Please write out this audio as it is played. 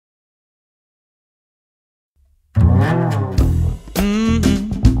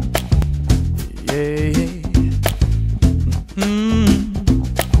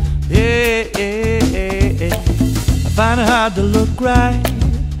Yeah, yeah. Yeah. I find it hard to look right.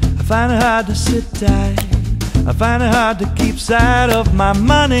 I find it hard to sit tight. I find it hard to keep sight of my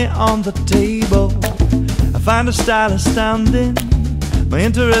money on the table. I find her style astounding, my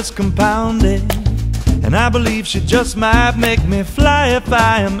interest compounding, and I believe she just might make me fly if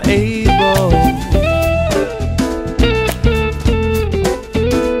I am able.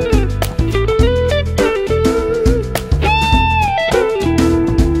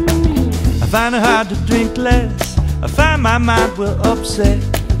 I find it hard to drink less. I find my mind will upset.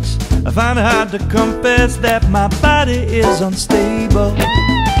 I find it hard to confess that my body is unstable.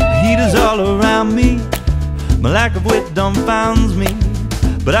 The heat is all around me, my lack of wit dumbfounds me,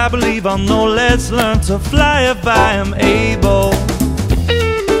 but I believe I'll no less learn to fly if I am able.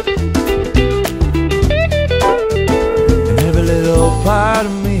 And every little part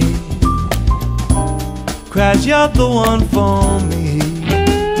of me cries, you're the one for me.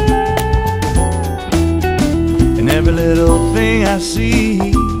 And every little thing I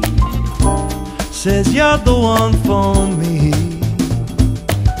see says you're the one for me.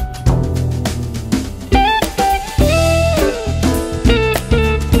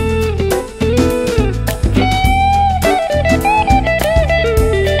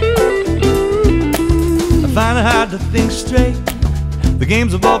 I find it hard to think straight. The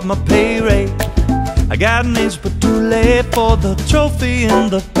game's above my pay rate. I got an inch but too late for the trophy in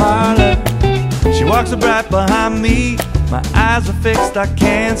the parlor. She walks up right behind me. My eyes are fixed, I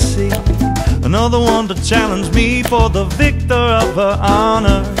can't see. Another one to challenge me for the victor of her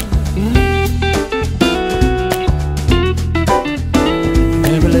honor.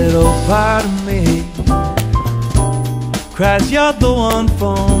 Every little part of me cries, you're the one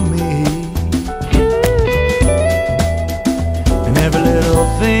for me. And every little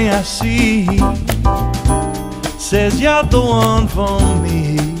thing I see says you're the one for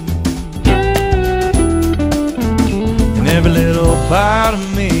me. And every little part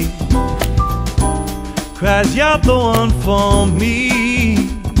of me cries, you're the one for me.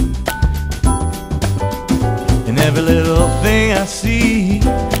 And every little thing I see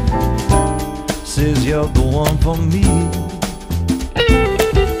says you're the one for me.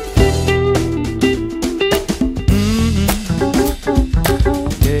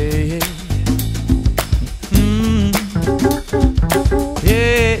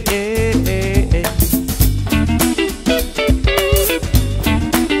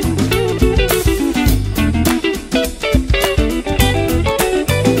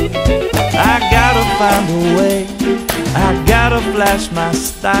 Find a way, I gotta flash my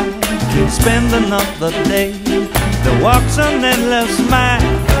style. Can't spend another day that walks an endless mile.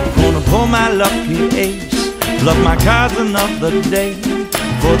 Gonna pull my lucky ace, love my cards another day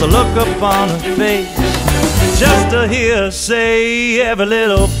for the look upon her face. Just to hear her say, every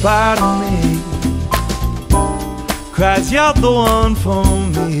little part of me cries, you're the one for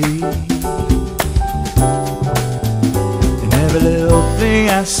me. And every little thing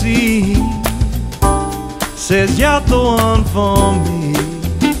I see says you're the one for me.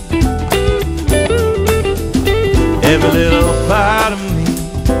 Every little part of me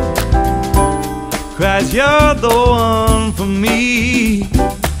cries, you're the one for me.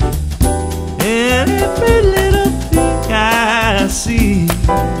 And every little thing I see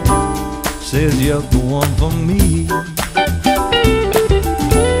says you're the one for me.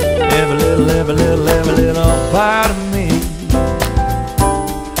 Every little part of me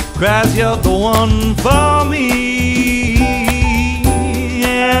cries, you're the one for me.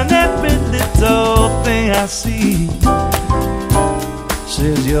 And every little thing I see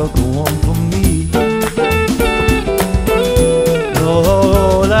says you're the one for me.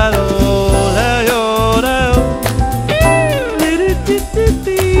 Oh, la, la, la, la, la.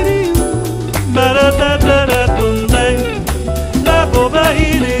 Ba da da da da dum da, la bo ba hi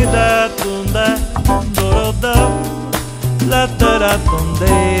da dum da, do da, la da da dum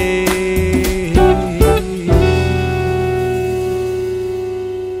da.